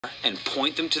and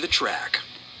point them to the track.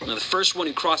 Now, the first one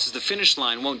who crosses the finish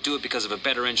line won't do it because of a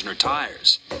better engine or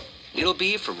tires. It'll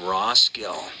be from raw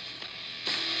skill.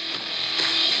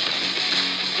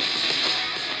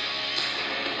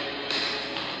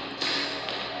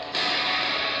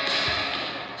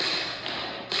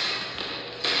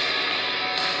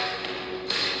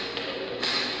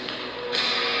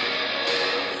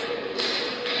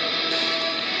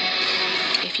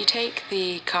 If you take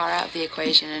the car out of the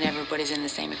equation and everybody's in the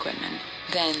same equipment,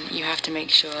 then you have to make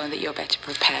sure that you're better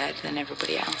prepared than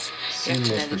everybody else. You have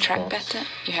to know the track better,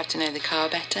 you have to know the car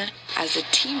better. As a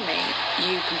teammate,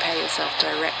 you compare yourself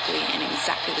directly in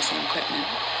exactly the same equipment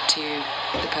to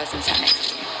the person sat next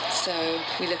to you. So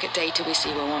we look at data, we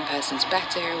see where one person's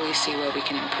better, we see where we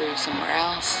can improve somewhere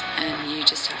else, and you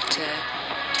just have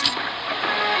to